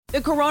The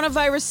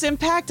coronavirus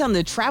impact on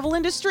the travel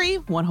industry?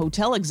 One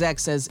hotel exec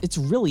says it's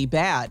really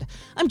bad.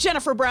 I'm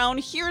Jennifer Brown.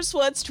 Here's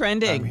what's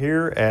trending. I'm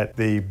here at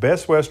the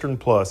Best Western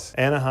Plus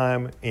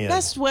Anaheim Inn.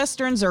 Best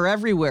Westerns are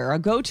everywhere, a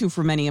go-to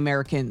for many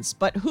Americans.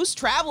 But who's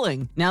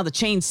traveling? Now the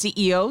chain's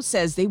CEO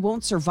says they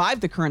won't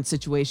survive the current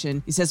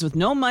situation. He says with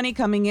no money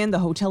coming in, the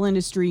hotel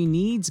industry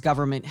needs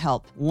government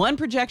help. One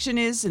projection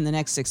is in the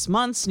next 6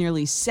 months,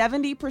 nearly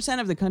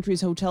 70% of the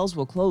country's hotels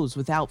will close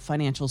without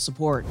financial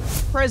support.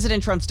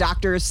 President Trump's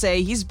doctors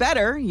say he's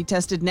better. He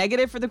tested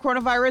negative for the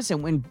coronavirus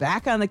and went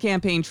back on the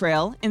campaign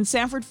trail in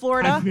Sanford,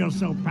 Florida. I feel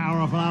so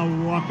powerful.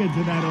 I'll walk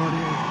into that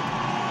audience.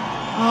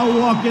 I'll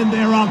walk in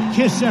there. I'll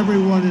kiss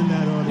everyone in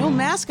that audience. No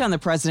mask on the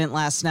president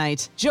last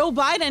night. Joe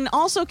Biden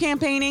also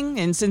campaigning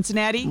in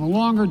Cincinnati. The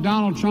longer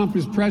Donald Trump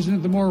is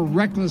president, the more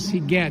reckless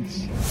he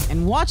gets.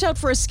 And watch out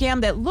for a scam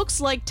that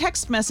looks like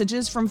text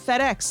messages from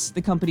FedEx.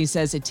 The company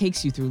says it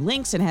takes you through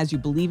links and has you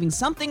believing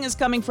something is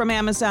coming from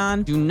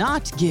Amazon. Do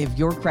not give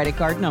your credit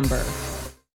card number.